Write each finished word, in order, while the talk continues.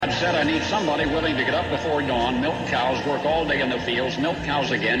Dad said I need somebody willing to get up before dawn, milk cows, work all day in the fields, milk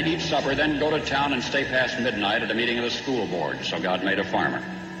cows again, eat supper, then go to town and stay past midnight at a meeting of the school board. So God made a farmer.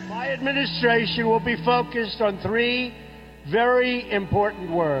 My administration will be focused on three very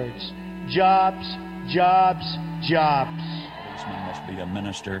important words: jobs, jobs, jobs. A policeman must be a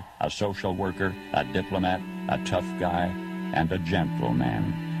minister, a social worker, a diplomat, a tough guy, and a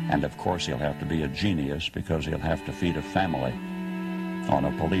gentleman. And of course he'll have to be a genius because he'll have to feed a family on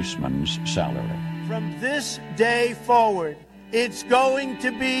a policeman's salary. From this day forward, it's going to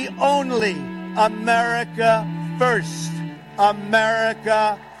be only America first.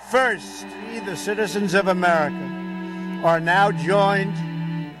 America first. We, the citizens of America, are now joined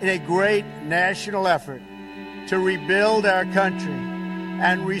in a great national effort to rebuild our country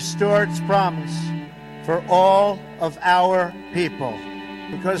and restore its promise for all of our people.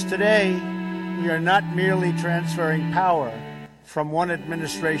 Because today, we are not merely transferring power from one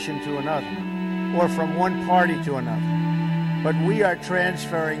administration to another, or from one party to another, but we are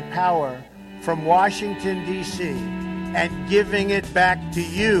transferring power from Washington, D.C., and giving it back to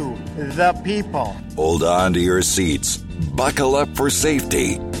you, the people. Hold on to your seats. Buckle up for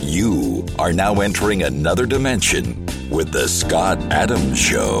safety. You are now entering another dimension with the Scott Adams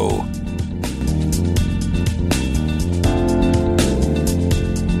Show.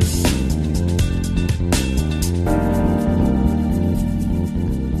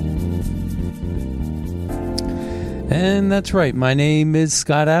 And that's right. My name is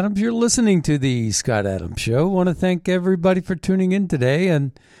Scott Adams. You're listening to the Scott Adams Show. I want to thank everybody for tuning in today.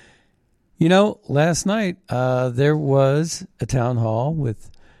 And, you know, last night there was a town hall with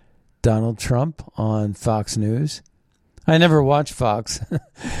Donald Trump on Fox News. I never watched Fox.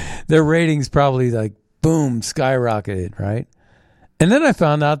 Their ratings probably like, boom, skyrocketed, right? And then I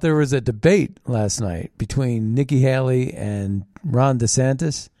found out there was a debate last night between Nikki Haley and Ron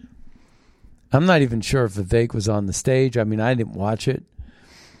DeSantis. I'm not even sure if Vivek was on the stage. I mean, I didn't watch it.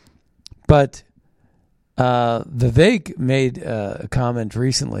 But Vivek made a comment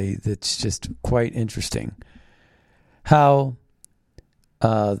recently that's just quite interesting. How,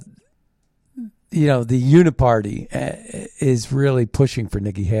 the Uniparty is really pushing for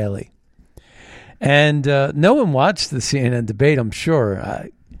Nikki Haley. And no one watched the CNN debate, I'm sure. I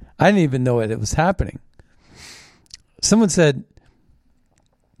didn't even know it was happening. Someone said,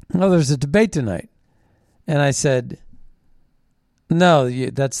 "Oh, there's a debate tonight." And I said, "No,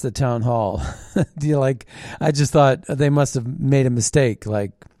 that's the town hall." I just thought they must have made a mistake,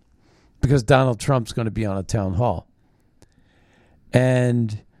 because Donald Trump's going to be on a town hall.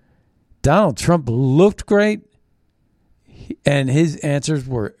 And Donald Trump looked great, and his answers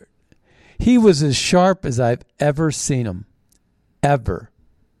he was as sharp as I've ever seen him, ever.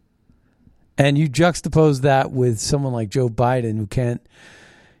 And you juxtapose that with someone like Joe Biden, who can't,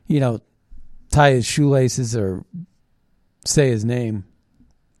 tie his shoelaces or say his name.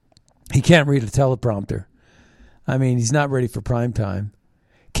 He can't read a teleprompter. I mean, he's not ready for prime time.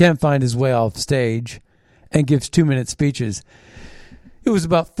 Can't find his way off stage and gives 2-minute speeches. It was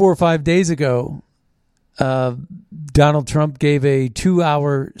about 4 or 5 days ago, Donald Trump gave a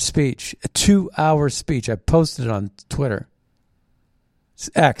 2-hour speech. A 2-hour speech. I posted it on Twitter. It's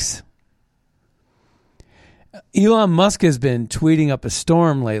X. Elon Musk has been tweeting up a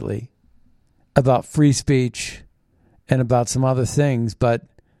storm lately about free speech and about some other things, but,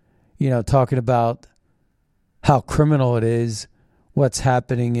 talking about how criminal it is, what's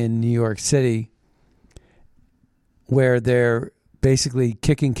happening in New York City, where they're basically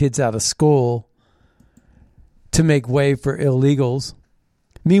kicking kids out of school to make way for illegals.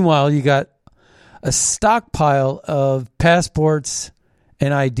 Meanwhile, you got a stockpile of passports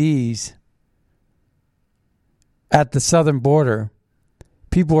and IDs at the southern border.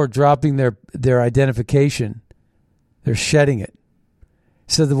 People are dropping their identification. They're shedding it.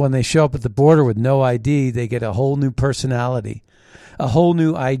 So that when they show up at the border with no ID, they get a whole new personality, a whole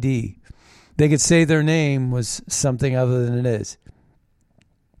new ID. They could say their name was something other than it is.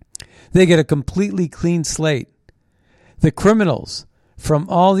 They get a completely clean slate. The criminals from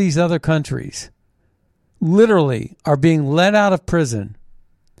all these other countries literally are being let out of prison,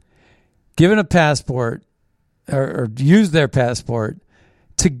 given a passport, or use their passport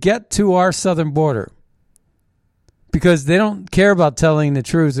to get to our southern border, because they don't care about telling the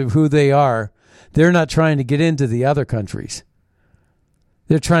truth of who they are. They're not trying to get into the other countries.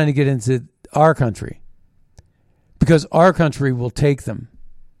 They're trying to get into our country because our country will take them.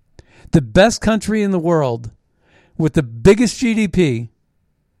 The best country in the world with the biggest GDP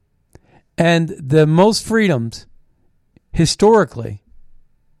and the most freedoms historically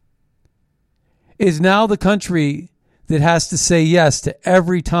is now the country that has to say yes to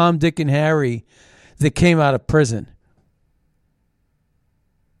every Tom, Dick, and Harry that came out of prison.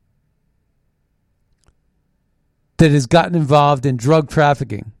 That has gotten involved in drug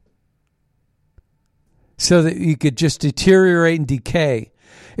trafficking so that you could just deteriorate and decay.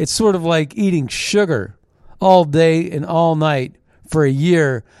 It's sort of like eating sugar all day and all night for a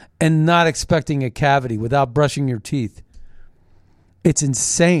year and not expecting a cavity without brushing your teeth. It's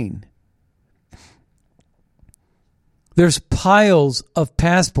insane. There's piles of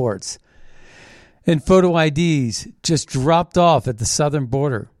passports and photo IDs just dropped off at the southern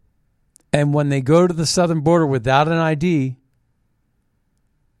border. And when they go to the southern border without an ID,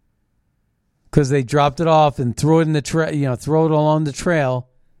 because they dropped it off and throw it in the throw it along the trail,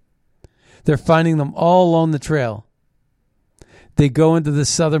 they're finding them all along the trail. They go into the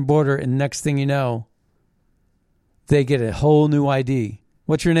southern border, and next thing you know, they get a whole new ID.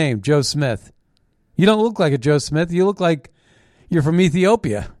 What's your name? Joe Smith. You don't look like a Joe Smith. You look like you're from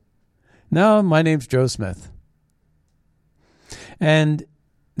Ethiopia. No, my name's Joe Smith. And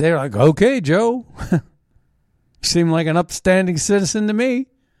they're like, okay, Joe. You seem like an upstanding citizen to me.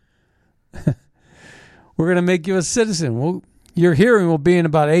 We're going to make you a citizen. Well, your hearing will be in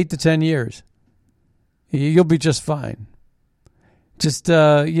about 8 to 10 years. You'll be just fine. Just,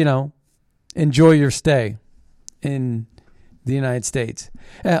 enjoy your stay in the United States.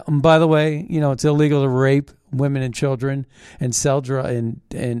 And by the way, it's illegal to rape women and children and sell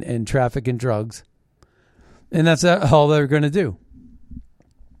and traffic in drugs. And that's all they're going to do.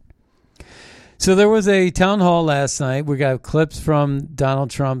 So there was a town hall last night. We got clips from Donald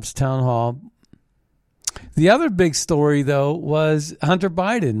Trump's town hall. The other big story, though, was Hunter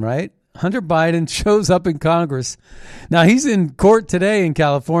Biden, right? Hunter Biden shows up in Congress. Now, he's in court today in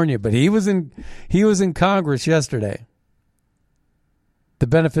California, but he was in Congress yesterday. The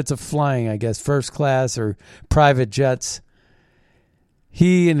benefits of flying, I guess, first class or private jets.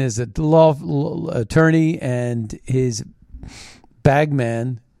 He and his law attorney and his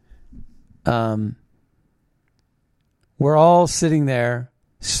bagman we're all sitting there,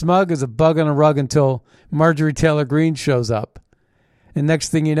 smug as a bug on a rug until Marjorie Taylor Greene shows up. And next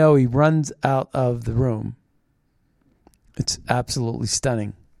thing you know, he runs out of the room. It's absolutely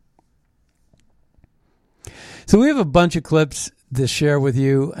stunning. So we have a bunch of clips to share with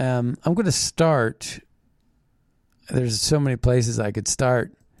you. I'm going to start. There's so many places I could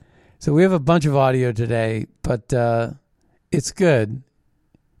start. So we have a bunch of audio today, but it's good.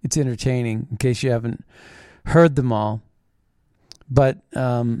 It's entertaining in case you haven't heard them all. But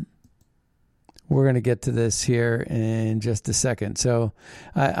we're going to get to this here in just a second. So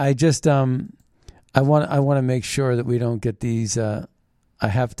I want to make sure that we don't get these. I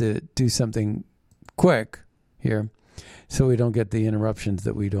have to do something quick here so we don't get the interruptions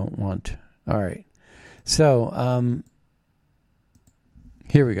that we don't want. All right. So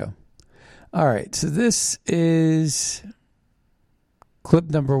here we go. All right. So this is clip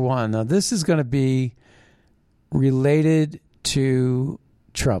number 1. Now, this is going to be related to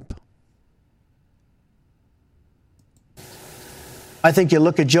Trump. I think you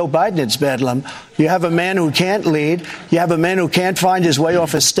look at Joe Biden, it's bedlam. You have a man who can't lead. You have a man who can't find his way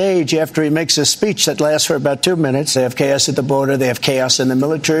off a stage after he makes a speech that lasts for about 2 minutes. They have chaos at the border. They have chaos in the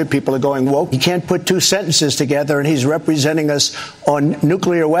military. People are going woke. He can't put 2 sentences together, and he's representing us on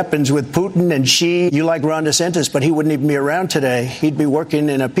nuclear weapons with Putin and Xi. You like Ron DeSantis, but he wouldn't even be around today. He'd be working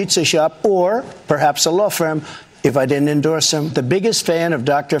in a pizza shop or perhaps a law firm if I didn't endorse him. The biggest fan of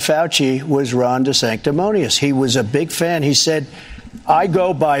Dr. Fauci was Ron DeSanctimonious. He was a big fan. He said, I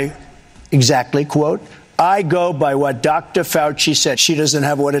go by, exactly, quote, I go by what Dr. Fauci said. She doesn't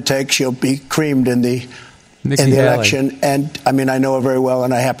have what it takes. She'll be creamed in the election. And, I mean, I know her very well,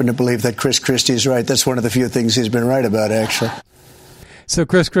 and I happen to believe that Chris Christie is right. That's one of the few things he's been right about, actually. So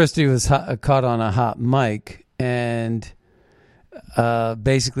Chris Christie was caught on a hot mic and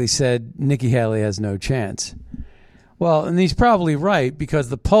basically said Nikki Haley has no chance. Well, and he's probably right because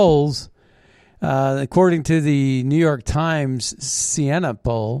the polls, according to the New York Times Siena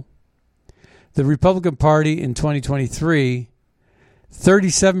poll, the Republican Party in 2023,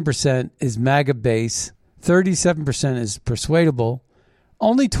 37% is MAGA base, 37% is persuadable,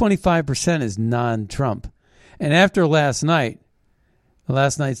 only 25% is non-Trump. And after last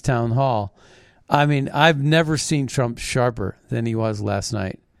night's town hall, I mean, I've never seen Trump sharper than he was last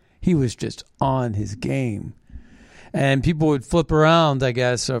night. He was just on his game. And people would flip around, I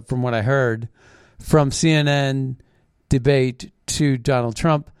guess, from what I heard, from CNN debate to Donald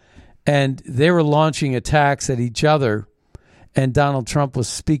Trump, and they were launching attacks at each other, and Donald Trump was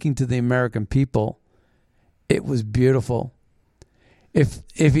speaking to the American people. It was beautiful.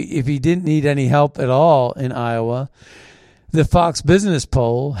 if he didn't need any help at all in Iowa, the Fox Business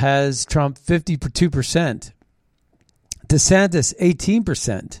poll has Trump 52%, DeSantis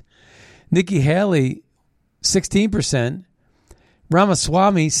 18%, Nikki Haley 16%,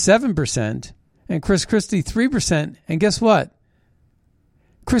 Ramaswamy 7%, and Chris Christie 3%. And guess what?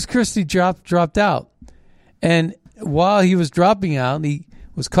 Chris Christie dropped out. And while he was dropping out, he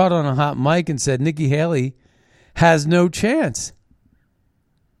was caught on a hot mic and said Nikki Haley has no chance.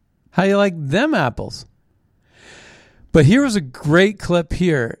 How you like them apples? But here was a great clip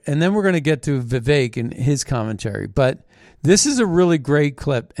here, and then we're going to get to Vivek and his commentary. But this is a really great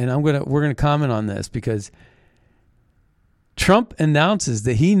clip, and we're going to comment on this because Trump announces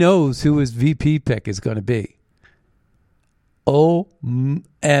that he knows who his VP pick is going to be.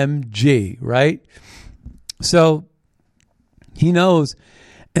 OMG, right? So he knows.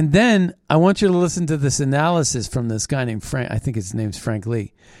 And then I want you to listen to this analysis from this guy named Frank. I think his name's Frank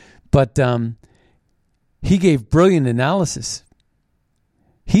Lee. But he gave brilliant analysis.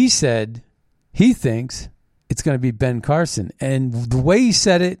 He said he thinks it's going to be Ben Carson. And the way he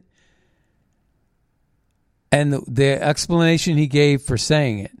said it and the explanation he gave for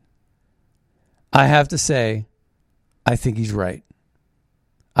saying it, I have to say, I think he's right.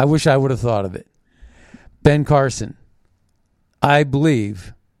 I wish I would have thought of it. Ben Carson, I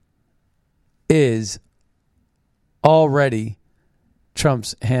believe, is already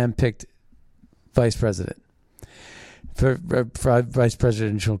Trump's hand-picked vice president, for vice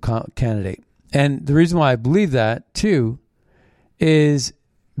presidential candidate. And the reason why I believe that, too, is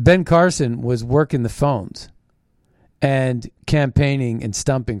Ben Carson was working the phones and campaigning and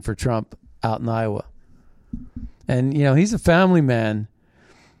stumping for Trump out in Iowa. And, you know, he's a family man.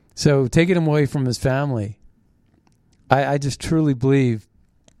 So taking him away from his family, I just truly believe.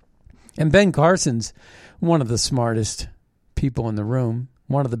 And Ben Carson's one of the smartest people in the room,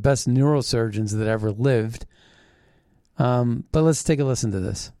 one of the best neurosurgeons that ever lived. But let's take a listen to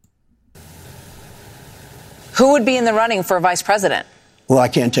this. Who would be in the running for vice president? Well, I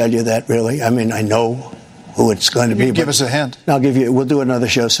can't tell you that, really. I mean, I know who it's going to be. Give us a hint. We'll do another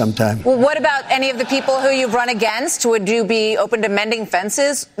show sometime. Well, what about any of the people who you've run against? Would you be open to mending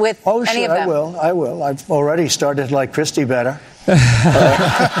fences with any of them? I will. I've already started like Christie better. On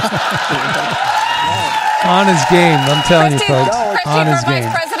his game, I'm telling you, folks. On his game.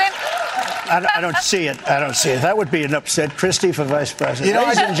 Vice president? I don't see it. That would be an upset. Christie for vice president.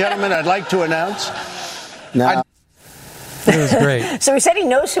 Ladies and gentlemen, I'd like to announce. Now. It was great. So he said he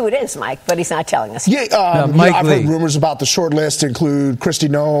knows who it is, Mike, but he's not telling us. Yeah, I've heard rumors about the short list include Kristi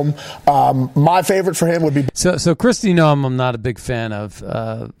Noem. My favorite for him would be... So Kristi Noem I'm not a big fan of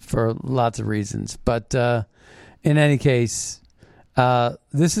for lots of reasons. But in any case,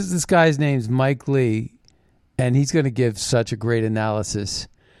 this guy's name's Mike Lee, and he's going to give such a great analysis.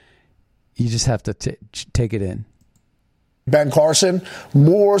 You just have to take it in. Ben Carson,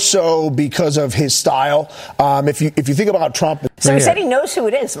 more so because of his style. If you think about Trump... So he said he knows who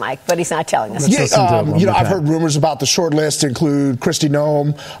it is, Mike, but he's not telling us. Yeah, I've heard rumors about the short list include Kristi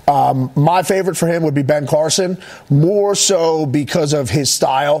Noem. My favorite for him would be Ben Carson, more so because of his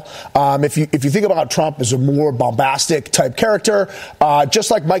style. If you think about Trump as a more bombastic type character,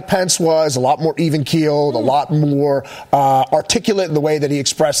 just like Mike Pence was, a lot more even-keeled, a lot more articulate in the way that he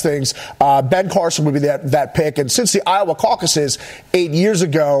expressed things, Ben Carson would be that pick. And since the Iowa caucuses 8 years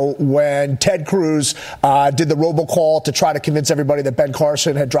ago, when Ted Cruz did the robocall to try to convince everybody that Ben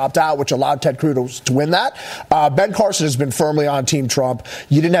Carson had dropped out, which allowed Ted Cruz to win that, Ben Carson has been firmly on Team Trump.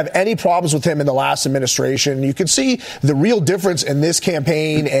 You didn't have any problems with him in the last administration. You can see the real difference in this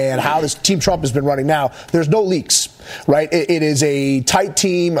campaign and how this Team Trump has been running now. There's no leaks, right? It is a tight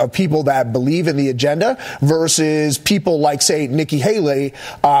team of people that believe in the agenda versus people like, say, Nikki Haley,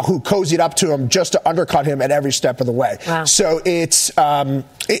 who cozied up to him just to undercut him at every step of the way. Wow. So it's a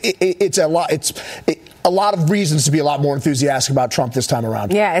lot of reasons to be a lot more enthusiastic about Trump this time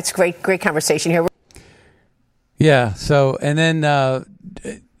around. Yeah, it's great conversation here. Yeah. So, and then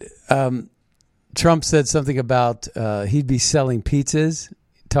Trump said something about he'd be selling pizzas,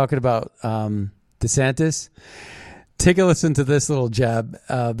 talking about DeSantis. Take a listen to this little jab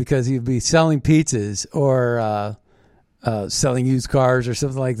because he'd be selling pizzas or selling used cars or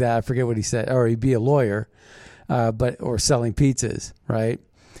something like that. I forget what he said. Or he'd be a lawyer, or selling pizzas, right?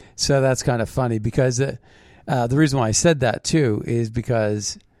 So that's kind of funny because the reason why I said that, too, is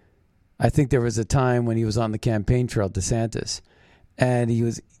because I think there was a time when he was on the campaign trail, DeSantis, and he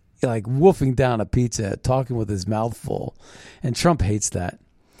was like wolfing down a pizza, talking with his mouth full, and Trump hates that.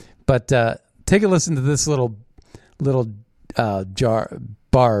 But take a listen to this little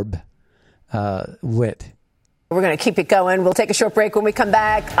wit. We're going to keep it going. We'll take a short break. When we come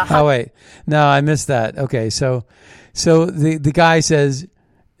back. Oh, wait. No, I missed that. Okay, so the guy says,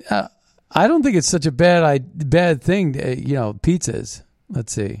 I don't think it's such a bad thing, pizzas.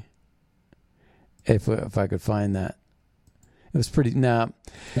 Let's see if I could find that. It was pretty,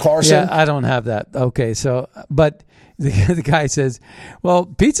 Carson? Yeah, I don't have that. Okay, so, but the guy says, well,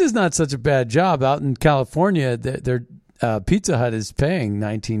 pizza's not such a bad job. Out in California, their Pizza Hut is paying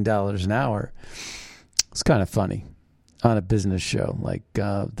 $19 an hour. It's kind of funny on a business show like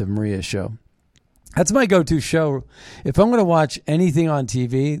the Maria show. That's my go-to show. If I'm going to watch anything on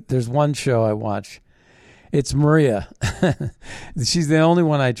TV, there's one show I watch. It's Maria. She's the only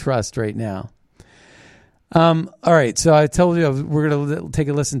one I trust right now. All right, so I told you we're going to take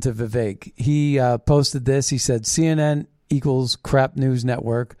a listen to Vivek. He posted this. He said, CNN equals crap news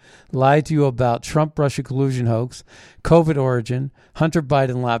network, lied to you about Trump-Russia collusion hoax, COVID origin, Hunter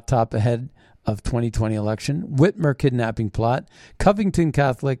Biden laptop ahead of 2020 election, Whitmer kidnapping plot, Covington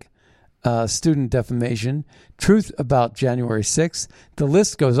Catholic student defamation, truth about January 6th. The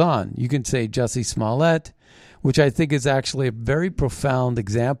list goes on. You can say Jussie Smollett, which I think is actually a very profound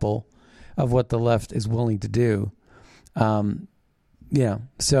example of what the left is willing to do.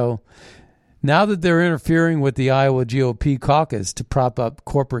 So now that they're interfering with the Iowa GOP caucus to prop up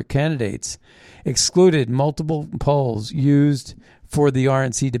corporate candidates, excluded multiple polls used for the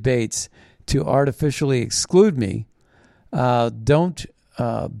RNC debates to artificially exclude me, don't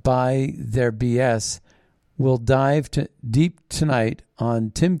buy their BS. We'll dive deep tonight on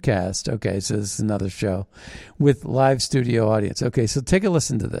Timcast. Okay, so this is another show with live studio audience. Okay, so take a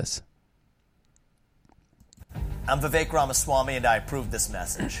listen to this. I'm Vivek Ramaswamy, and I approve this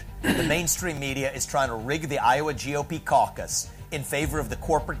message. The mainstream media is trying to rig the Iowa GOP caucus in favor of the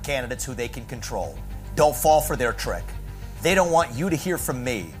corporate candidates who they can control. Don't fall for their trick. They don't want you to hear from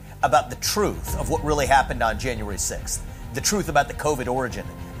me about the truth of what really happened on January 6th, the truth about the COVID origin,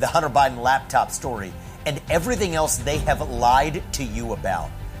 the Hunter Biden laptop story, and everything else they have lied to you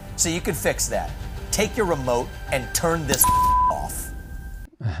about. So you can fix that. Take your remote and turn this off.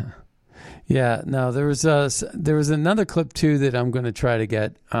 Yeah, no, there was another clip too that I'm going to try to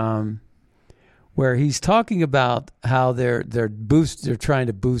get, where he's talking about how they're trying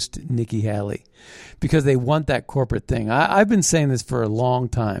to boost Nikki Haley because they want that corporate thing. I've been saying this for a long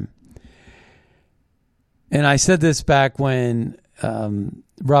time, and I said this back when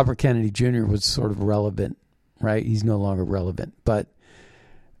Robert Kennedy Jr. was sort of relevant, right? He's no longer relevant, but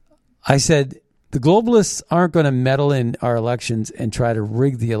I said the globalists aren't going to meddle in our elections and try to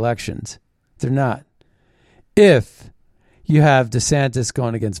rig the elections. They're not. If you have DeSantis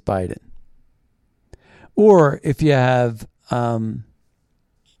going against Biden, or if you have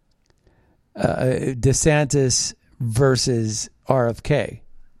DeSantis versus RFK,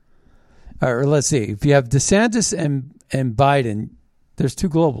 or let's see, if you have DeSantis and Biden, there's two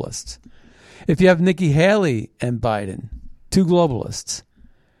globalists. If you have Nikki Haley and Biden, two globalists,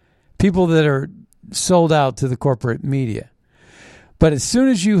 people that are sold out to the corporate media. But as soon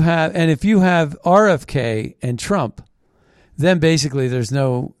as you have, and if you have RFK and Trump, then basically there's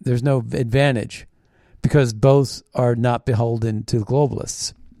no advantage because both are not beholden to the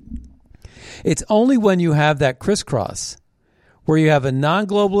globalists. It's only when you have that crisscross where you have a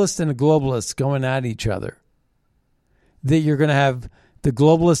non-globalist and a globalist going at each other that you're going to have the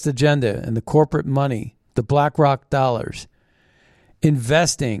globalist agenda and the corporate money, the BlackRock dollars,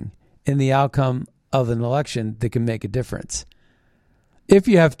 investing in the outcome of an election that can make a difference. If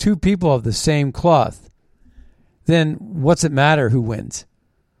you have two people of the same cloth, then what's it matter who wins?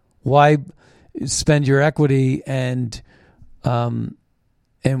 Why spend your equity and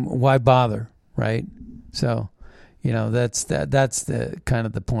why bother, right? So, that's the kind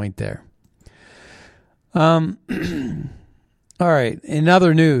of the point there. All right. In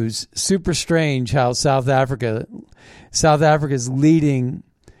other news, super strange how South Africa is leading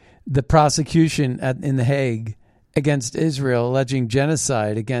the prosecution in The Hague against Israel, alleging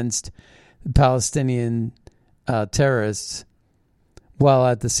genocide against Palestinian terrorists, while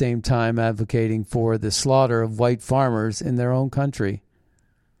at the same time advocating for the slaughter of white farmers in their own country.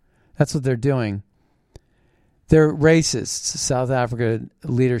 That's what they're doing. They're racists. South Africa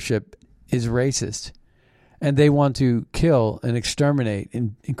leadership is racist. And they want to kill and exterminate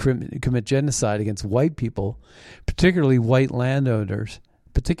and commit genocide against white people, particularly white landowners,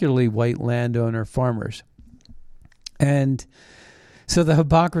 particularly white landowner farmers. And so the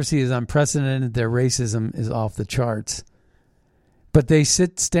hypocrisy is unprecedented. Their racism is off the charts. But they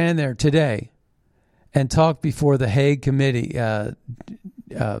stand there today and talk before the Hague Committee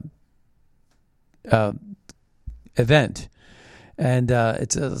event and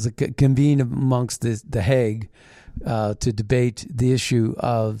it's convened amongst the Hague to debate the issue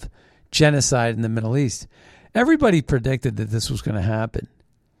of genocide in the Middle East. Everybody predicted that this was going to happen,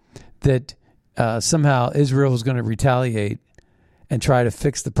 that somehow Israel was going to retaliate and try to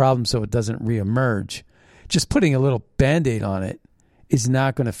fix the problem so it doesn't reemerge. Just putting a little Band-Aid on it is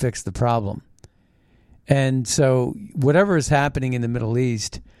not going to fix the problem. And so whatever is happening in the Middle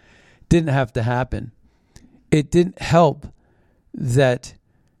East didn't have to happen. It didn't help that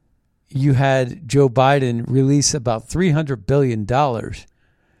you had Joe Biden release about $300 billion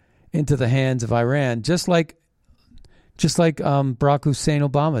into the hands of Iran, just like Barack Hussein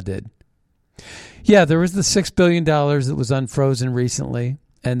Obama did. Yeah, there was the $6 billion that was unfrozen recently,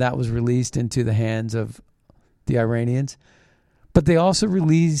 and that was released into the hands of the Iranians. But they also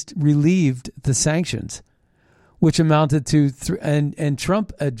relieved the sanctions, which amounted to and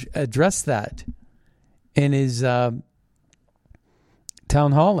Trump addressed that in his town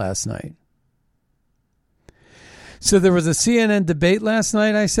hall last night. So there was a CNN debate last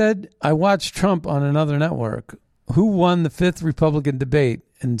night. I said I watched Trump on another network. Who won the fifth Republican debate?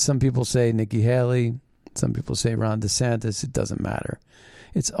 And some people say Nikki Haley. Some people say Ron DeSantis. It doesn't matter.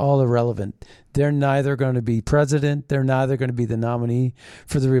 It's all irrelevant. They're neither going to be president. They're neither going to be the nominee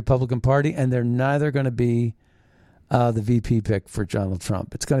for the Republican Party. And they're neither going to be the VP pick for Donald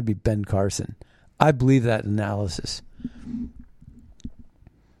Trump. It's going to be Ben Carson. I believe that analysis.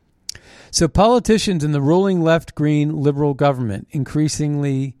 So politicians in the ruling left-green liberal government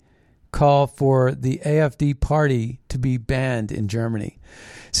increasingly call for the AfD party to be banned in Germany.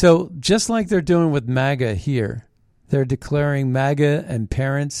 So just like they're doing with MAGA here, they're declaring MAGA and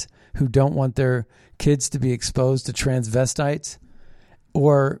parents who don't want their kids to be exposed to transvestites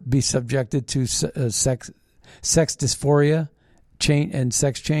or be subjected to sex dysphoria and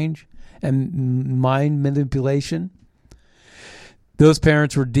sex change and mind manipulation. Those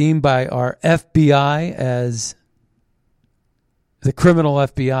parents were deemed by our FBI as the criminal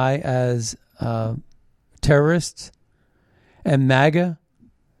FBI as terrorists. And MAGA,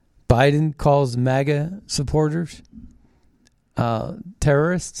 Biden calls MAGA supporters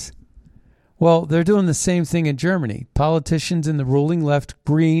terrorists. Well, they're doing the same thing in Germany. Politicians in the ruling left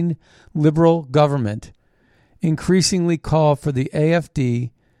green liberal government increasingly call for the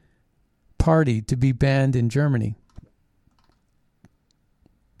AfD party to be banned in Germany.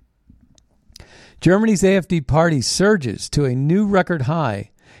 Germany's AfD party surges to a new record high,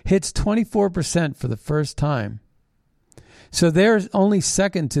 hits 24% for the first time. So they're only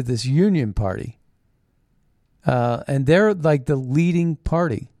second to this Union Party. And they're like the leading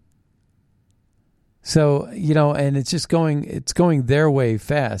party. So, and it's going their way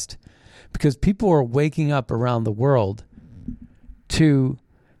fast because people are waking up around the world to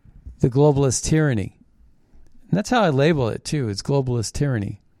the globalist tyranny. And that's how I label it too. It's globalist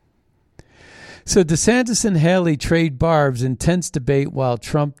tyranny. So DeSantis and Haley trade barbs, intense debate while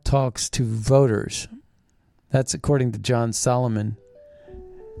Trump talks to voters. That's according to John Solomon.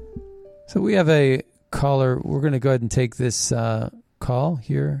 So we have a caller. We're going to go ahead and take this call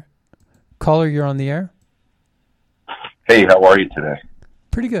here. Caller, you're on the air. Hey, how are you today?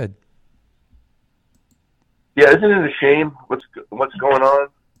 Pretty good. Yeah, isn't it a shame what's going on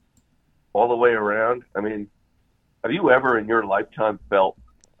all the way around? I mean, have you ever in your lifetime felt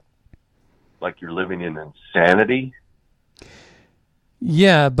like you're living in insanity?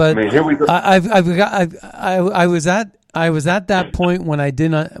 Yeah, but I mean, here we go. I was at that point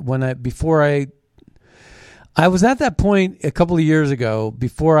I was at that point a couple of years ago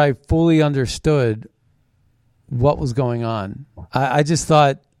before I fully understood what was going on. I just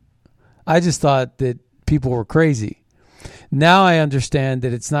thought that people were crazy. Now I understand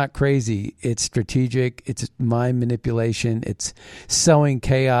that it's not crazy. It's strategic. It's mind manipulation. It's sowing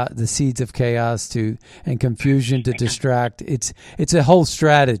chaos, the seeds of chaos and confusion to distract. It's a whole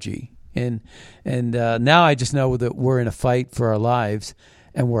strategy. And now I just know that we're in a fight for our lives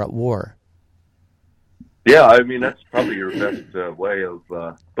and we're at war. Yeah, I mean, that's probably your best way of...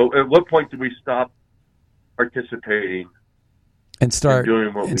 but at what point do we stop participating and start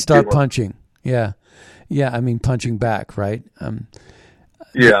punching? Yeah. Yeah, I mean, punching back, right?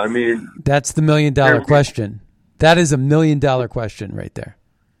 Yeah, I mean... That's the $1 million question. That is a $1 million question right there.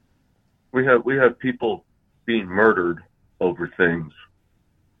 We have people being murdered over things.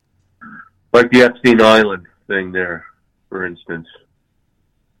 Like the Epstein Island thing there, for instance.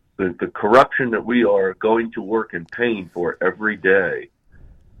 The corruption that we are going to work and paying for every day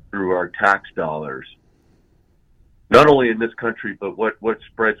through our tax dollars, not only in this country, but what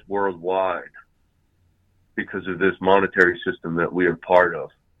spreads worldwide because of this monetary system that we are part of.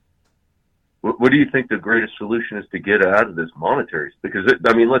 What do you think the greatest solution is to get out of this monetary? Because,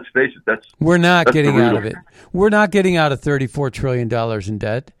 let's face it, we're not getting brutal. out of it. We're not getting out of $34 trillion in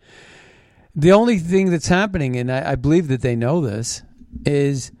debt. The only thing that's happening, and I believe that they know this,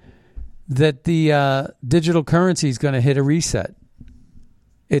 is that the digital currency is going to hit a reset.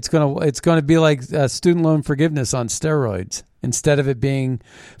 It's going to be like student loan forgiveness on steroids. Instead of it being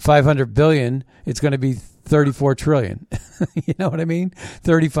 500 billion, it's going to be 34 trillion. You know what I mean?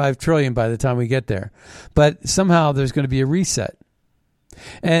 35 trillion by the time we get there. But somehow there's going to be a reset.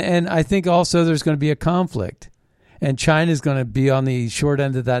 And I think also there's going to be a conflict. And China's going to be on the short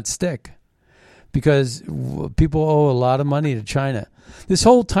end of that stick because people owe a lot of money to China. This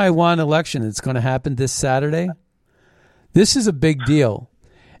whole Taiwan election that's going to happen this Saturday, this is a big deal.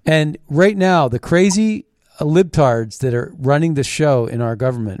 And right now, the crazy libtards that are running the show in our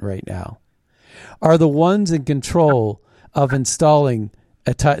government right now are the ones in control of installing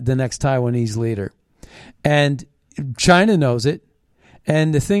the next Taiwanese leader. And China knows it.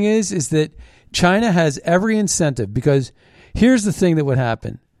 And the thing is that China has every incentive, because here's the thing that would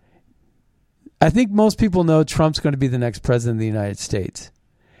happen. I think most people know Trump's going to be the next president of the United States.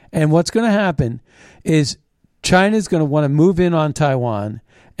 And what's going to happen is China's going to want to move in on Taiwan,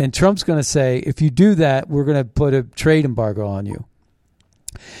 and Trump's going to say, if you do that, we're going to put a trade embargo on you.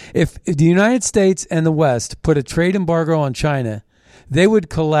 If the United States and the West put a trade embargo on China, they would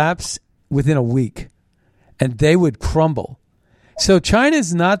collapse within a week, and they would crumble. So China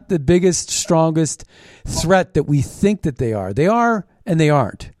is not the biggest, strongest threat that we think that they are. They are, and they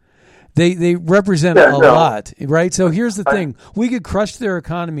aren't. They represent a lot, right? So here's the thing: we could crush their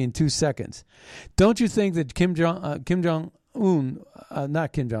economy in 2 seconds. Don't you think that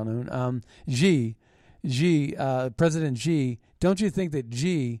President Xi? Don't you think that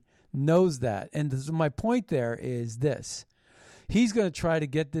Xi knows that? And my point there is this: he's going to try to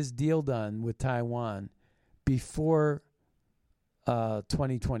get this deal done with Taiwan before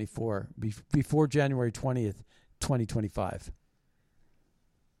 2024, before January 20th, 2025.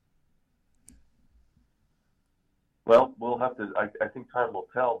 Well, we'll have to. I think time will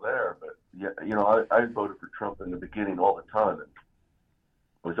tell there. But yeah, I voted for Trump in the beginning all the time, and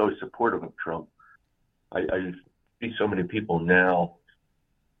I was always supportive of Trump. I just see so many people now,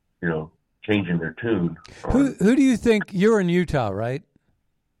 changing their tune. Who do you think? You're in Utah, right?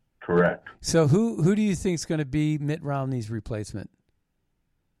 Correct. So who do you think is going to be Mitt Romney's replacement?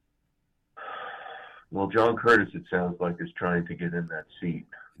 Well, John Curtis, it sounds like, is trying to get in that seat.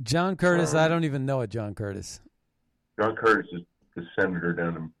 John Curtis, I don't even know a John Curtis. John Curtis is the senator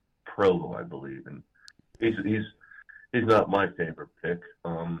down in Provo, I believe, and he's not my favorite pick.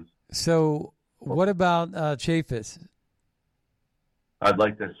 So what about Chaffetz? I'd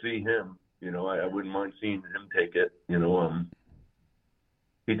like to see him. I wouldn't mind seeing him take it.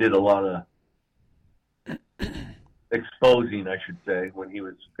 He did a lot of exposing, I should say, when he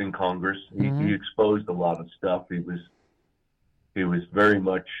was in Congress. He exposed a lot of stuff. He was very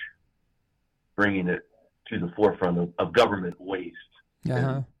much bringing it to the forefront of government waste.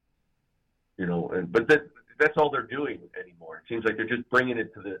 Uh-huh. But that's all they're doing anymore. It seems like they're just bringing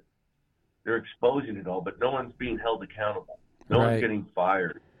it to they're exposing it all, but no one's being held accountable. No one's getting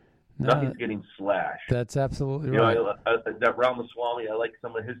fired. No, nothing's getting slashed. That's absolutely right. That Ramaswamy, I like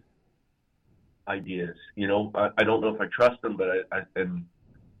some of his ideas. I don't know if I trust him, but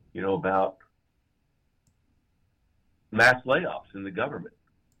about mass layoffs in the government.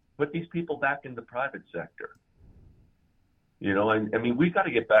 Put these people back in the private sector. We've got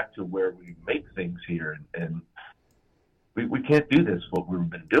to get back to where we make things here, and we can't do this, what we've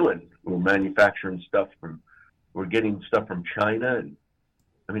been doing. We're manufacturing stuff we're getting stuff from China,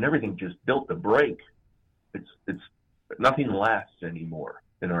 and everything just built to break. It's nothing lasts anymore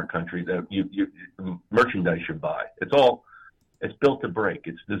in our country that merchandise you buy. It's built to break.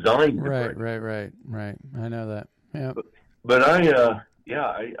 It's designed to break. Right. I know that. Yeah. But I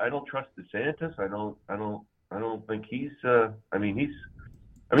don't trust DeSantis. I don't think he's.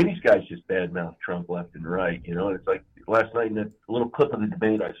 These guys just badmouth Trump left and right. It's like last night in that little clip of the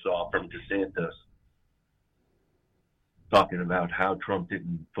debate I saw from DeSantis talking about how Trump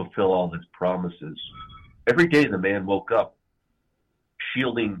didn't fulfill all his promises. Every day the man woke up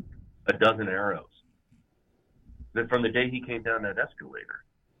shielding a dozen arrows from the day he came down that escalator.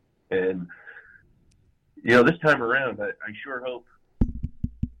 And, this time around, I sure hope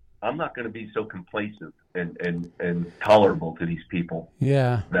I'm not going to be so complacent and tolerable to these people.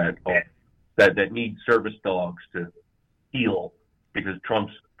 Yeah. That need service dogs to heal because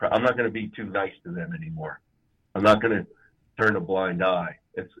I'm not going to be too nice to them anymore. I'm not going to turn a blind eye.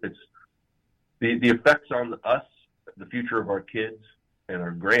 It's the effects on us, the future of our kids and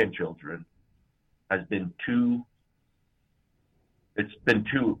our grandchildren has been it's been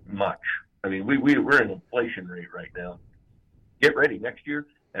too much. I mean, we're in an inflation rate right now. Get ready. Next year,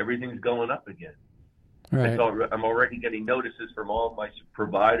 everything's going up again. Right. I'm already getting notices from all my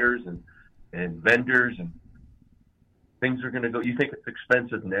providers and vendors, and things are going to go. You think it's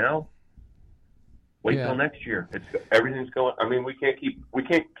expensive now? Wait till next year. Everything's going. I mean, we can't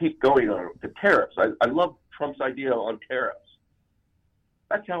keep going on the tariffs. I love Trump's idea on tariffs.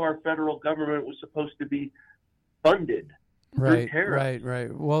 That's how our federal government was supposed to be funded. Right.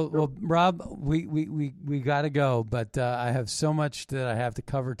 Well, Rob, we got to go, but I have so much that I have to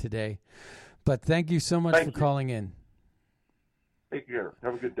cover today. But thank you so much for calling in. Take care.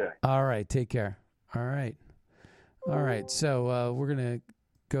 Have a good day. All right. Take care. All right. So we're gonna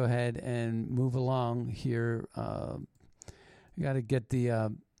go ahead and move along here. Got to get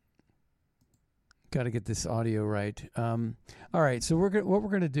this audio right. All right. So what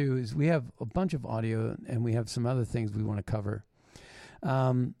we're gonna do is we have a bunch of audio and we have some other things we want to cover.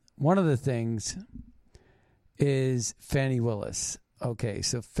 One of the things is Fani Willis. Okay,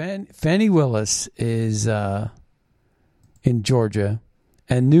 so Fani Willis is in Georgia,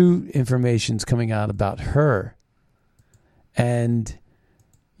 and new information's coming out about her. And,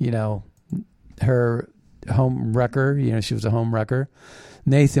 her home wrecker, she was a home wrecker.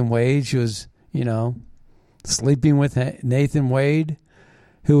 Nathan Wade, she was, sleeping with Nathan Wade,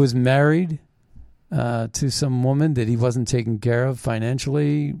 who was married to some woman that he wasn't taking care of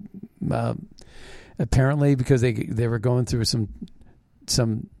financially, apparently because they were going through some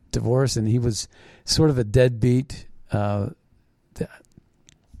divorce, and he was sort of a deadbeat and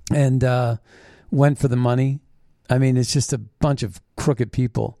went for the money. I mean, it's just a bunch of crooked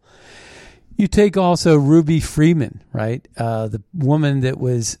people. You take also Ruby Freeman, right? The woman that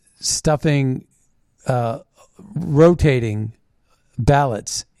was stuffing, rotating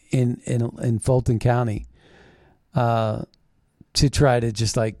ballots in Fulton County to try to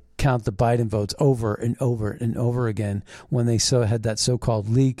just count the Biden votes over and over and over again when they had that so-called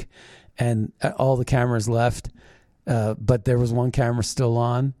leak and all the cameras left, but there was one camera still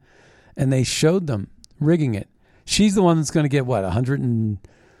on, and they showed them rigging it. She's the one that's going to get,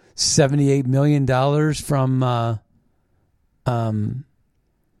 $178 million from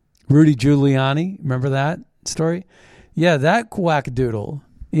Rudy Giuliani. Remember that story? Yeah, that quackadoodle.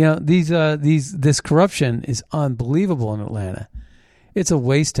 This corruption is unbelievable in Atlanta. It's a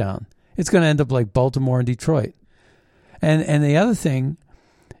waste town. It's going to end up like Baltimore and Detroit. And the other thing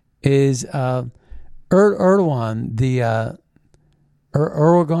is Erdogan,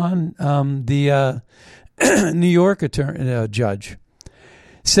 the New York judge,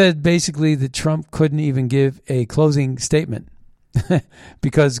 said basically that Trump couldn't even give a closing statement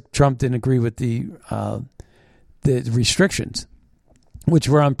because Trump didn't agree with the restrictions, which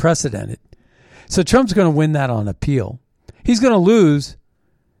were unprecedented. So Trump's going to win that on appeal. He's going to lose,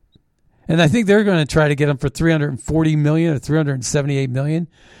 and I think they're going to try to get him for $340 million or $378 million.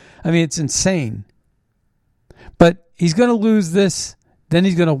 I mean, it's insane. But he's going to lose this, then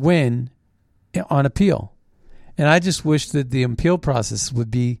he's going to win on appeal. And I just wish that the appeal process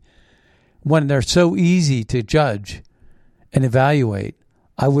would be, when they're so easy to judge and evaluate,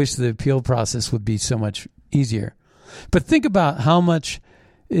 I wish the appeal process would be so much easier. But think about how much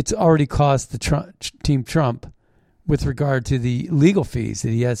it's already cost the Team Trump with regard to the legal fees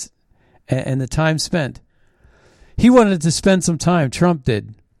that he has and the time spent. He wanted to spend some time, Trump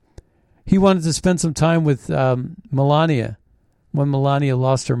did. He wanted to spend some time with Melania when Melania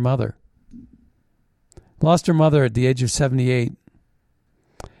lost her mother. Lost her mother at the age of 78,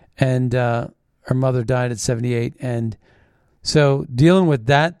 and her mother died at 78. And so dealing with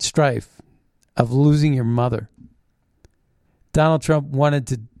that strife of losing your mother, Donald Trump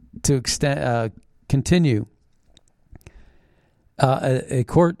wanted to continue a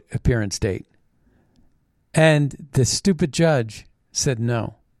court appearance date. And the stupid judge said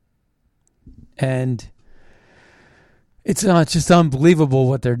no. And it's just unbelievable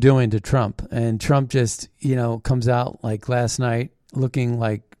what they're doing to Trump. And Trump just, comes out like last night looking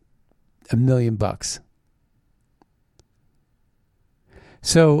like $1 million.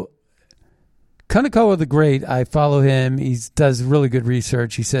 So Kaneko the Great, I follow him. He does really good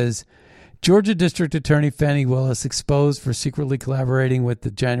research. He says, Georgia District Attorney Fani Willis exposed for secretly collaborating with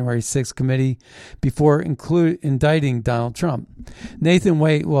the January 6th committee before indicting Donald Trump. Nathan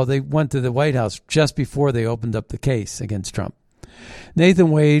Wade, they went to the White House just before they opened up the case against Trump.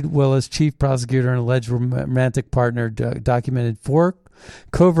 Nathan Wade, Willis, chief prosecutor and alleged romantic partner, documented 4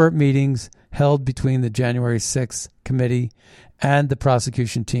 covert meetings held between the January 6th committee and the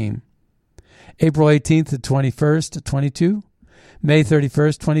prosecution team. April 18th to 21st to 22, May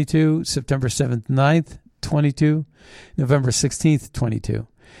 31st, 22, September 7th, 9th, 22, November 16th, 22.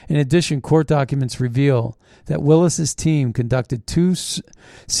 In addition, court documents reveal that Willis's team conducted 2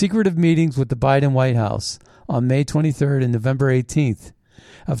 secretive meetings with the Biden White House on May 23rd and November 18th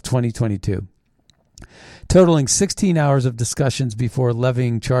of 2022, totaling 16 hours of discussions before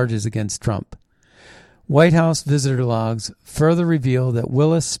levying charges against Trump. White House visitor logs further reveal that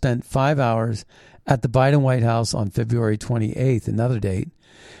Willis spent 5 hours at the Biden White House on February 28th, another date,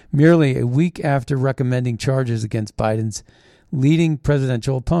 merely a week after recommending charges against Biden's leading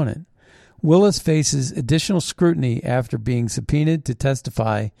presidential opponent. Willis faces additional scrutiny after being subpoenaed to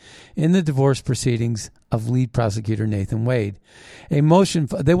testify in the divorce proceedings of lead prosecutor Nathan Wade. A motion,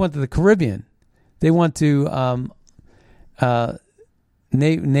 they went to the Caribbean. They went to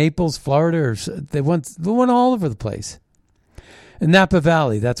Naples, Florida, or they went all over the place. In Napa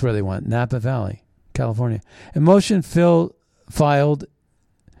Valley, that's where they went, Napa Valley, California. A motion filed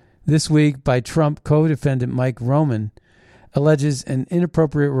this week by Trump co-defendant Mike Roman alleges an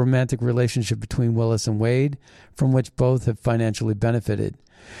inappropriate romantic relationship between Willis and Wade, from which both have financially benefited.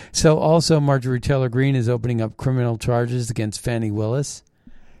 So also Marjorie Taylor Greene is opening up criminal charges against Fani Willis.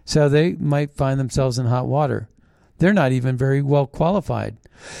 So they might find themselves in hot water. They're not even very well qualified.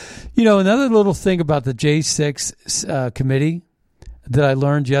 You know, another little thing about the J6 committee that I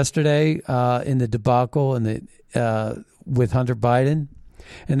learned yesterday in the debacle and with Hunter Biden,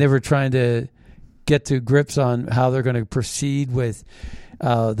 and they were trying to get to grips on how they're going to proceed with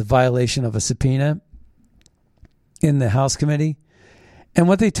the violation of a subpoena in the House committee. And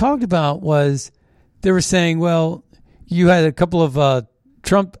what they talked about was they were saying, well, you had a couple of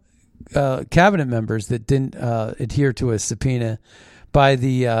Trump cabinet members that didn't adhere to a subpoena by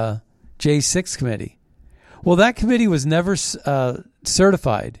the J6 committee. Well, that committee was never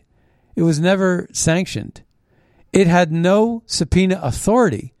certified. It was never sanctioned. It had no subpoena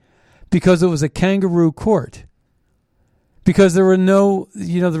authority because it was a kangaroo court. Because there were no,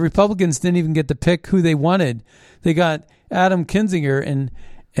 the Republicans didn't even get to pick who they wanted. They got Adam Kinzinger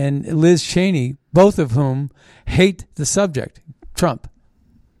and Liz Cheney, both of whom hate the subject, Trump.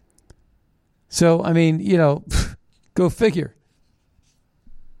 So, I mean, go figure.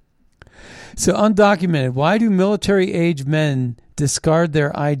 So, undocumented. Why do military-age men discard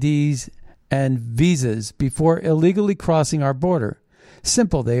their IDs and visas before illegally crossing our border?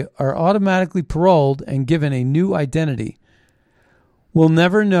 Simple. They are automatically paroled and given a new identity. We'll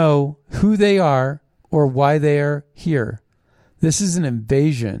never know who they are or why they are here. This is an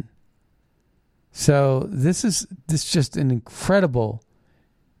invasion. So this is just an incredible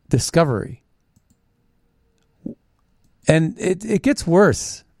discovery. And it gets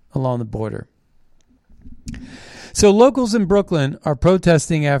worse along the border. So locals in Brooklyn are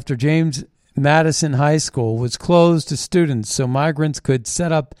protesting after James Madison High School was closed to students so migrants could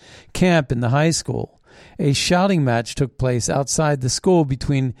set up camp in the high school. A shouting match took place outside the school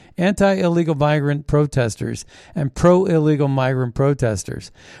between anti-illegal migrant protesters and pro-illegal migrant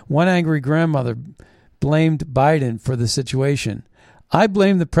protesters. One angry grandmother blamed Biden for the situation. I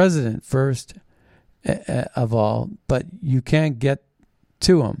blame the president first of all, but you can't get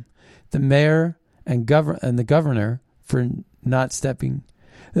to him. The mayor and the governor for not stepping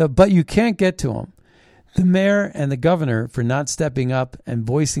But you can't get to them. The mayor and the governor for not stepping up and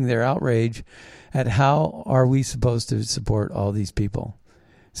voicing their outrage at how are we supposed to support all these people.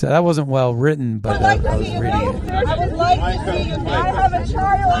 So that wasn't well written, but I was reading it. I would like to see you. I have a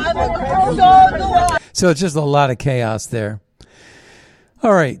child. So it's just a lot of chaos there.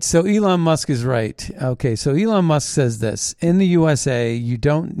 All right, so Elon Musk is right. Okay, so Elon Musk says this. In the USA, you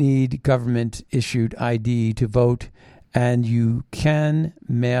don't need government-issued ID to vote, and you can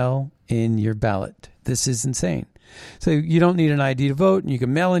mail in your ballot. This is insane. So you don't need an ID to vote, and you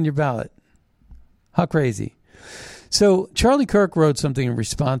can mail in your ballot. How crazy. So Charlie Kirk wrote something in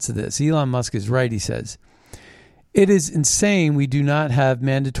response to this. Elon Musk is right, he says. It is insane we do not have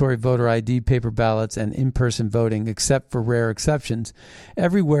mandatory voter ID, paper ballots, and in-person voting, except for rare exceptions,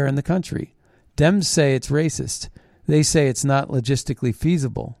 everywhere in the country. Dems say it's racist. They say it's not logistically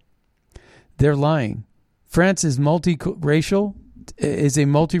feasible. They're lying. France is a multiracial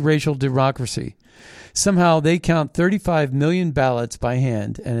democracy. Somehow they count 35 million ballots by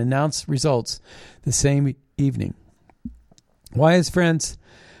hand and announce results the same evening. Why is France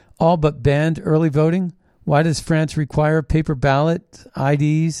all but banned early voting? Why does France require paper ballot,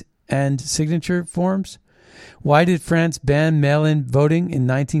 IDs, and signature forms? Why did France ban mail-in voting in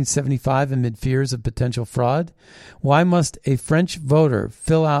 1975 amid fears of potential fraud? Why must a French voter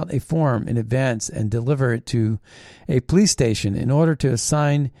fill out a form in advance and deliver it to a police station in order to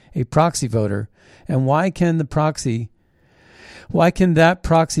assign a proxy voter? And why can the proxy Why can that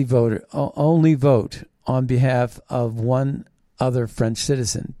proxy voter only vote on behalf of one other French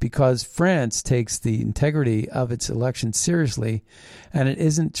citizen? Because France takes the integrity of its election seriously, and it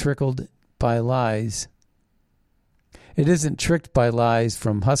isn't trickled by lies. It isn't tricked by lies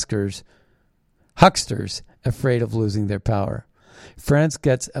from hucksters afraid of losing their power. France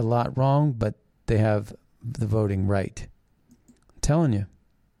gets a lot wrong, but they have the voting right. I'm telling you.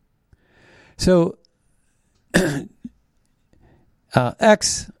 So,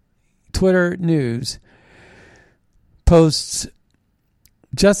 X, Twitter News, posts,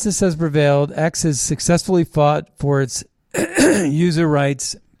 justice has prevailed. X has successfully fought for its user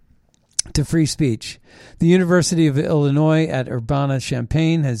rights to free speech. The University of Illinois at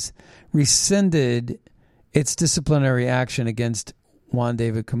Urbana-Champaign has rescinded its disciplinary action against Juan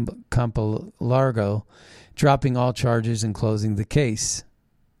David Campolargo, dropping all charges and closing the case.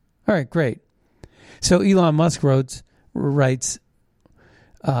 All right, great. So Elon Musk wrote,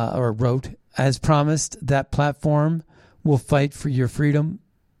 as promised, that platform will fight for your freedom.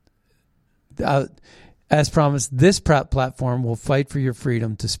 As promised, this platform will fight for your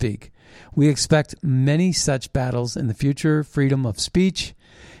freedom to speak. We expect many such battles in the future. Freedom of speech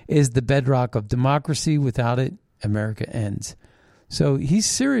is the bedrock of democracy. Without it, America ends. So he's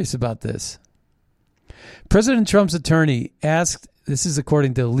serious about this. President Trump's attorney asked, this is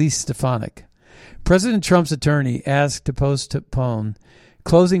according to Elise Stefanik, President Trump's attorney asked to postpone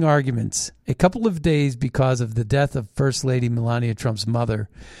closing arguments a couple of days because of the death of First Lady Melania Trump's mother,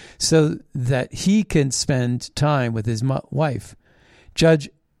 so that he can spend time with his wife. Judge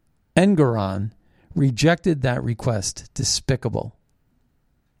Engoron rejected that request. Despicable.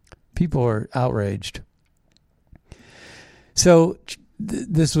 People are outraged. So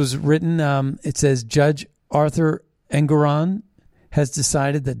this was written, it says, Judge Arthur Engoron has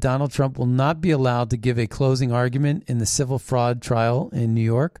decided that Donald Trump will not be allowed to give a closing argument in the civil fraud trial in New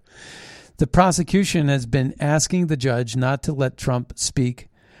York. The prosecution has been asking the judge not to let Trump speak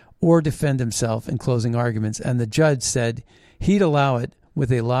or defend himself in closing arguments, and the judge said he'd allow it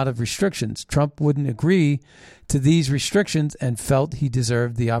with a lot of restrictions. Trump wouldn't agree to these restrictions and felt he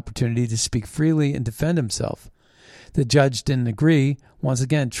deserved the opportunity to speak freely and defend himself. The judge didn't agree. Once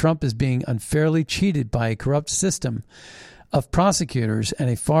again, Trump is being unfairly cheated by a corrupt system of prosecutors and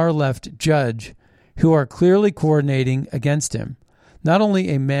a far-left judge who are clearly coordinating against him. Not only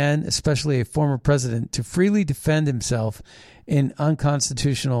a man, especially a former president, to freely defend himself is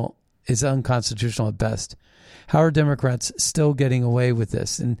unconstitutional at best. How are Democrats still getting away with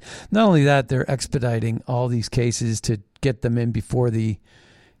this? And not only that, they're expediting all these cases to get them in before the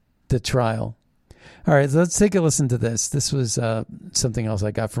trial. All right, let's take a listen to this. This was something else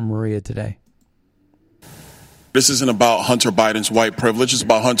I got from Maria today. This isn't about Hunter Biden's white privilege. It's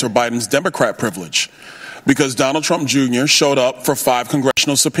about Hunter Biden's Democrat privilege. Because Donald Trump Jr. showed up for 5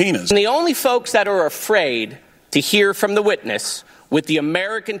 congressional subpoenas. And the only folks that are afraid to hear from the witness with the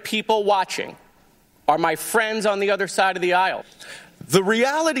American people watching are my friends on the other side of the aisle. The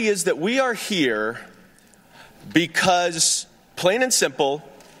reality is that we are here because, plain and simple,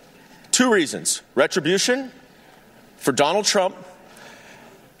 2 reasons. Retribution for Donald Trump,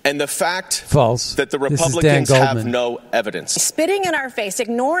 and the fact that the Republicans have no evidence. Spitting in our face,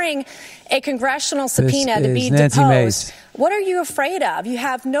 ignoring a congressional subpoena to be deposed. What are you afraid of? You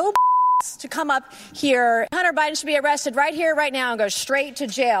have no to come up here. Hunter Biden should be arrested right here, right now, and go straight to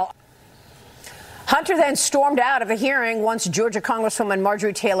jail. Hunter then stormed out of a hearing once Georgia Congresswoman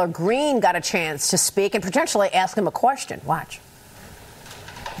Marjorie Taylor Greene got a chance to speak and potentially ask him a question. Watch.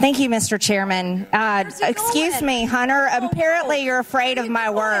 Thank you, Mr. Chairman. Excuse me, Hunter. Apparently you're afraid of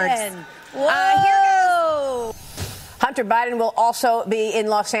my words. Whoa! Hunter Biden will also be in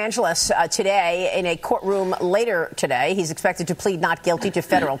Los Angeles today in a courtroom later today. He's expected to plead not guilty to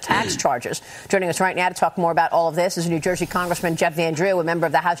federal tax charges. Joining us right now to talk more about all of this is New Jersey Congressman Jeff Van Drew, a member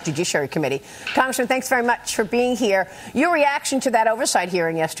of the House Judiciary Committee. Congressman, thanks very much for being here. Your reaction to that oversight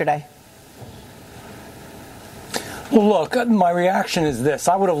hearing yesterday? Well, look, my reaction is this.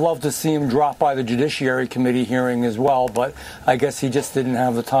 I would have loved to see him drop by the Judiciary Committee hearing as well, but I guess he just didn't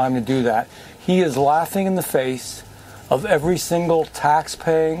have the time to do that. He is laughing in the face of every single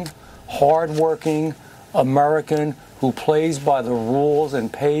tax-paying, hard-working American who plays by the rules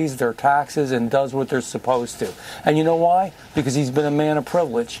and pays their taxes and does what they're supposed to. And you know why? Because he's been a man of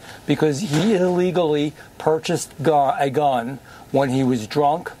privilege. Because he illegally purchased a gun when he was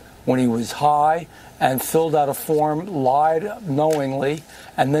drunk, when he was high, and filled out a form, lied knowingly,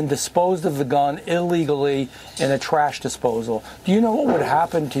 and then disposed of the gun illegally in a trash disposal. Do you know what would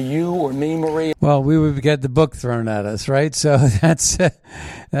happen to you or me, Maria? Well, we would get the book thrown at us, right? So that's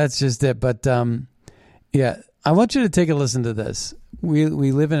just it. But, yeah, I want you to take a listen to this. We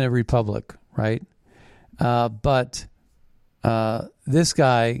live in a republic, right? But this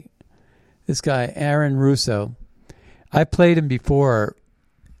guy, Aaron Russo, I played him before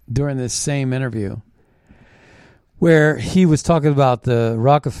during this same interview where he was talking about the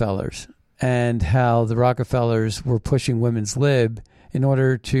Rockefellers and how the Rockefellers were pushing women's lib in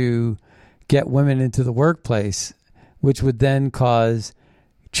order to get women into the workplace, which would then cause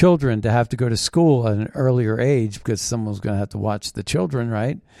children to have to go to school at an earlier age because someone was going to have to watch the children,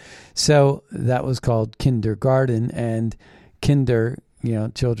 right? So that was called kindergarten, and kinder,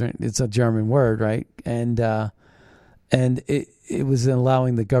 children, it's a German word, right? And it was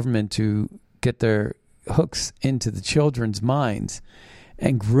allowing the government to get their hooks into the children's minds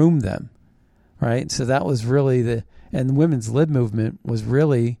and groom them, right? So that was really and the women's lib movement was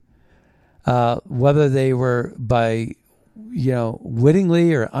really, whether they were by,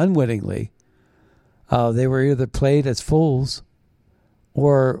 wittingly or unwittingly, they were either played as fools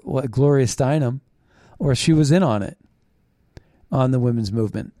or Gloria Steinem, or she was in on it, on the women's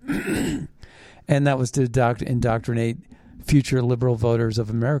movement. And that was to indoctrinate future liberal voters of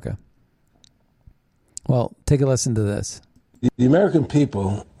America. Well, take a listen to this. The American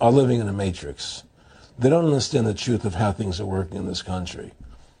people are living in a matrix. They don't understand the truth of how things are working in this country,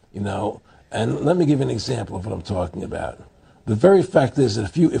 And let me give you an example of what I'm talking about. The very fact is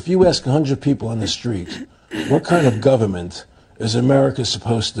that if you ask 100 people on the street, what kind of government is America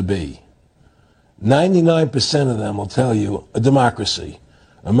supposed to be? 99% of them will tell you a democracy.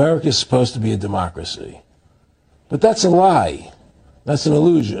 America is supposed to be a democracy. But that's a lie. That's an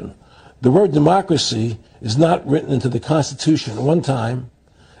illusion. The word democracy is not written into the Constitution at one time.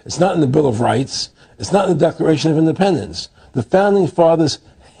 It's not in the Bill of Rights. It's not in the Declaration of Independence. The Founding Fathers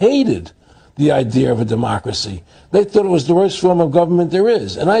hated the idea of a democracy. They thought it was the worst form of government there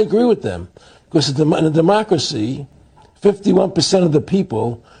is. And I agree with them. Because in a democracy, 51% of the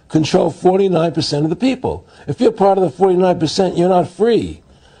people control 49% of the people. If you're part of the 49%, you're not free.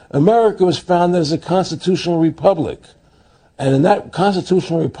 America was founded as a constitutional republic. And in that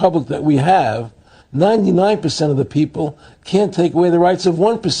constitutional republic that we have, 99% of the people can't take away the rights of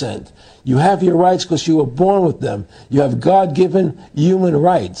 1%. You have your rights because you were born with them. You have God-given human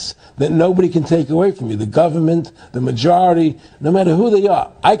rights that nobody can take away from you. The government, the majority, no matter who they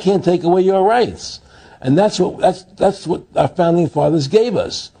are, I can't take away your rights. And that's what our founding fathers gave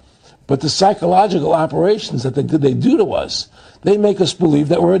us. But the psychological operations that they do to us, they make us believe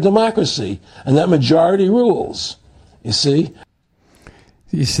that we're a democracy and that majority rules. You see?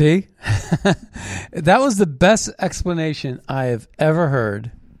 You see? That was the best explanation I have ever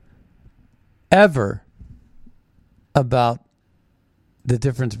heard, about the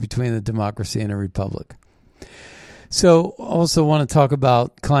difference between a democracy and a republic. So also want to talk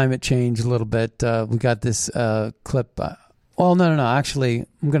about climate change a little bit. We got this clip. No. Actually,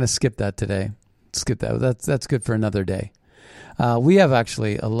 I'm going to skip that today. Skip that. That's good for another day. We have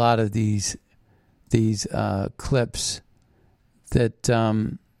actually a lot of these clips that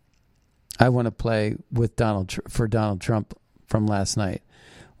I want to play with Donald Trump from last night.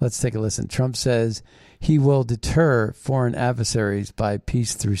 Let's take a listen. Trump says he will deter foreign adversaries by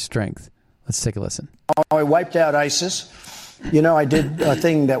peace through strength. Let's take a listen. I wiped out ISIS. I did a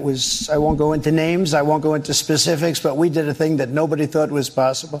thing that was, I won't go into names, I won't go into specifics, but we did a thing that nobody thought was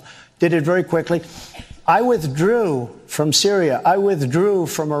possible. Did it very quickly. I withdrew from Syria. I withdrew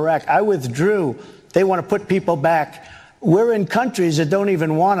from Iraq. I withdrew. They want to put people back. We're in countries that don't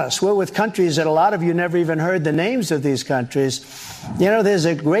even want us. We're with countries that a lot of you never even heard the names of these countries. There's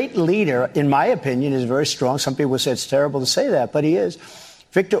a great leader, in my opinion, is very strong. Some people say it's terrible to say that, but he is.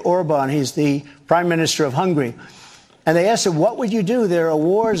 Viktor Orban, he's the prime minister of Hungary. And they asked him, what would you do? There are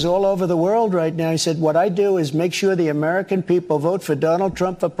wars all over the world right now. He said, what I do is make sure the American people vote for Donald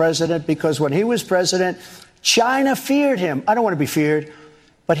Trump for president, because when he was president, China feared him. I don't want to be feared.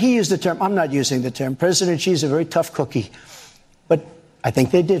 But he used the term, I'm not using the term, President Xi's a very tough cookie. But I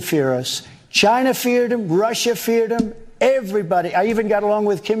think they did fear us. China feared him, Russia feared him, everybody. I even got along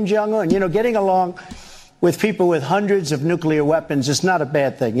with Kim Jong-un. Getting along with people with hundreds of nuclear weapons is not a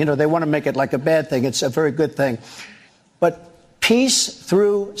bad thing. They want to make it like a bad thing. It's a very good thing. But peace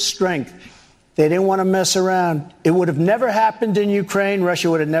through strength. They didn't want to mess around. It would have never happened in Ukraine. Russia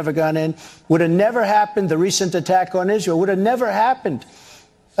would have never gone in. Would have never happened. The recent attack on Israel would have never happened.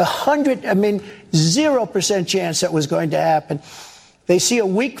 0% chance that was going to happen. They see a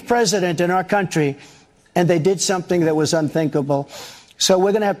weak president in our country, and they did something that was unthinkable. So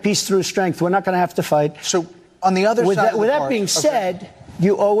we're going to have peace through strength. We're not going to have to fight. So on the other side, with that being said,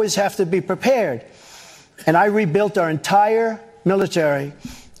 you always have to be prepared. And I rebuilt our entire military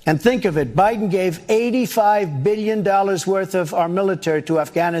And think of it, Biden gave $85 billion worth of our military to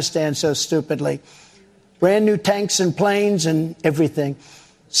Afghanistan so stupidly. Brand new tanks and planes and everything.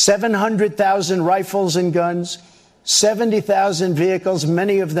 700,000 rifles and guns, 70,000 vehicles,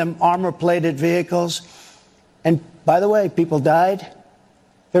 many of them armor-plated vehicles. And by the way, people died.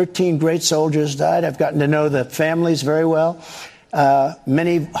 13 great soldiers died. I've gotten to know the families very well.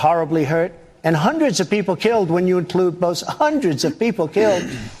 Many horribly hurt. And hundreds of people killed when you include both. Hundreds of people killed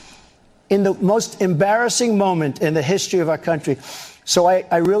in the most embarrassing moment in the history of our country. So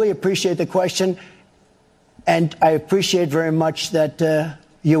I really appreciate the question. And I appreciate very much that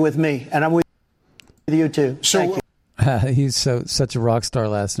you're with me. And I'm with you, too. So he's such a rock star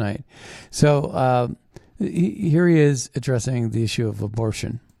last night. So here he is addressing the issue of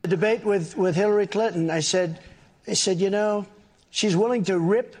abortion. The debate with Hillary Clinton, I said, you know, she's willing to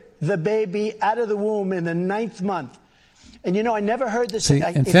rip the baby out of the womb in the 9th month. And, you know, I never heard this. See,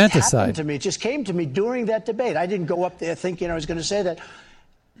 infanticide. It happened to me. It just came to me during that debate. I didn't go up there thinking I was going to say that.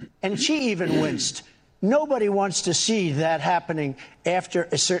 And she even winced. Nobody wants to see that happening after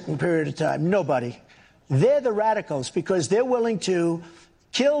a certain period of time. Nobody. They're the radicals because they're willing to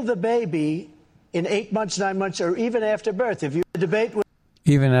kill the baby in 8 months, 9 months, or even after birth. If you debate with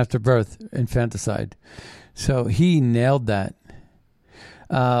even after birth, infanticide. So he nailed that.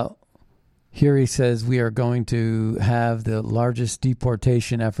 Here he says we are going to have the largest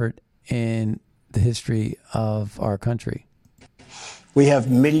deportation effort in the history of our country. We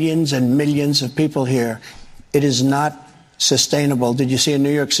have millions and millions of people here. It is not sustainable. Did you see in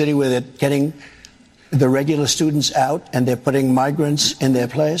New York City where they're getting the regular students out and they're putting migrants in their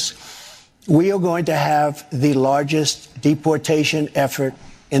place? We are going to have the largest deportation effort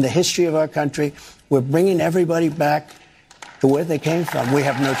in the history of our country. We're bringing everybody back to where they came from. We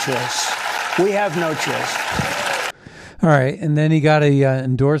have no choice. We have no choice. All right. And then he got a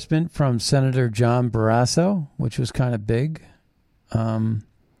endorsement from Senator John Barrasso, which was kind of big.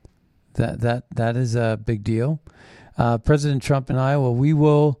 That is a big deal. President Trump in Iowa,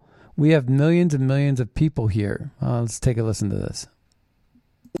 we have millions and millions of people here. Let's take a listen to this.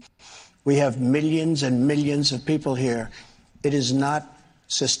 We have millions and millions of people here. It is not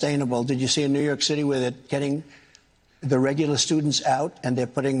sustainable. Did you see in New York City where they're getting the regular students out and they're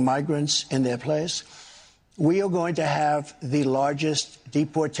putting migrants in their place? We are going to have the largest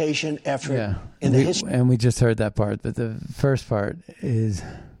deportation effort in the history. And we just heard that part, but the first part is...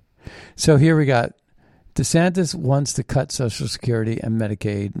 So here we got DeSantis wants to cut Social Security and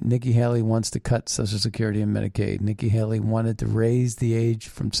Medicaid. Nikki Haley wants to cut Social Security and Medicaid. Nikki Haley wanted to raise the age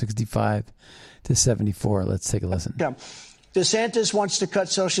from 65 to 74. Let's take a listen. DeSantis wants to cut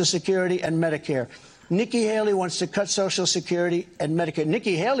Social Security and Medicare. Nikki Haley wants to cut Social Security and Medicare.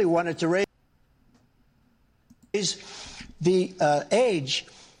 Nikki Haley wanted to raise the age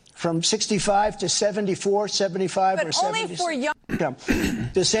from 65 to 74, 75, but or 70. Only for young.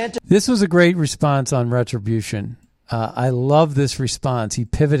 DeSantis. This was a great response on retribution. I love this response. He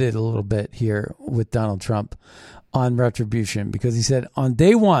pivoted a little bit here with Donald Trump on retribution because he said on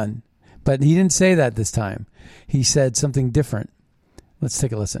day one, but he didn't say that this time. He said something different. Let's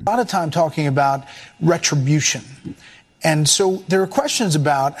take a listen. A lot of time talking about retribution. And so there are questions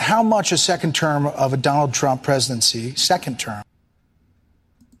about how much a second term of a Donald Trump presidency, second term,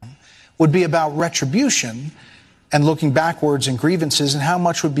 would be about retribution and looking backwards and grievances, and how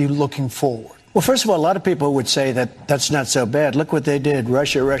much would be looking forward. Well, first of all, a lot of people would say that that's not so bad. Look what they did.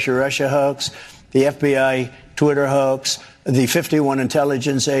 Russia hoax, the FBI Twitter hoax, the 51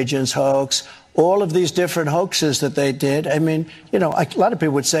 intelligence agents hoax, all of these different hoaxes that they did. I mean, you know, a lot of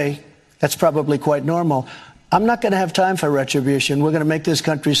people would say that's probably quite normal. I'm not going to have time for retribution. We're going to make this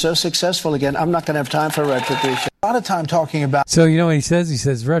country so successful again. I'm not going to have time for retribution. A lot of time talking about... So you know what he says? He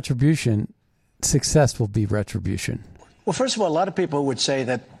says retribution, success will be retribution. Well, first of all, a lot of people would say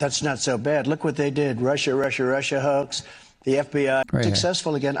that that's not so bad. Look what they did. Russia hoax, the FBI right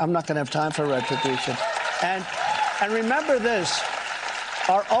successful again. I'm not going to have time for retribution. And remember this,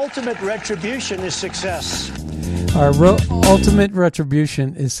 our ultimate retribution is success. Our ultimate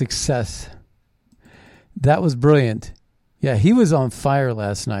retribution is success. That was brilliant. Yeah, he was on fire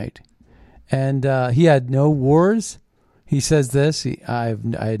last night. And he had no wars. He says this, I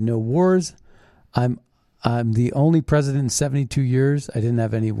had no wars. I'm the only president in 72 years. I didn't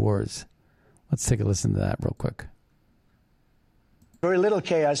have any wars. Let's take a listen to that real quick. Very little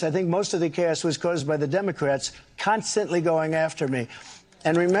chaos. I think most of the chaos was caused by the Democrats constantly going after me.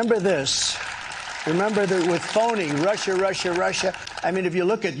 And remember this. Remember that with phony, Russia. I mean, if you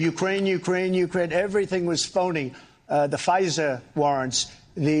look at Ukraine, everything was phony. The FISA warrants,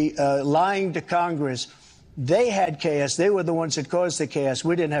 the lying to Congress, They had chaos. They were the ones that caused the chaos.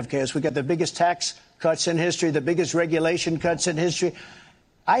 We didn't have chaos. We got the biggest tax cuts in history, the biggest regulation cuts in history.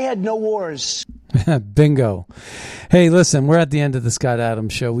 I had no wars. Bingo. Hey, listen, we're at the end of the Scott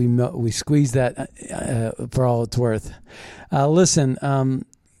Adams Show. We squeezed that for all it's worth. Listen,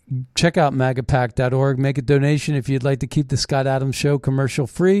 check out magapack.org. Make a donation if you'd like to keep the Scott Adams Show commercial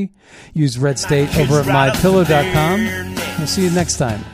free. Use Red State over at mypillow.com. We'll see you next time.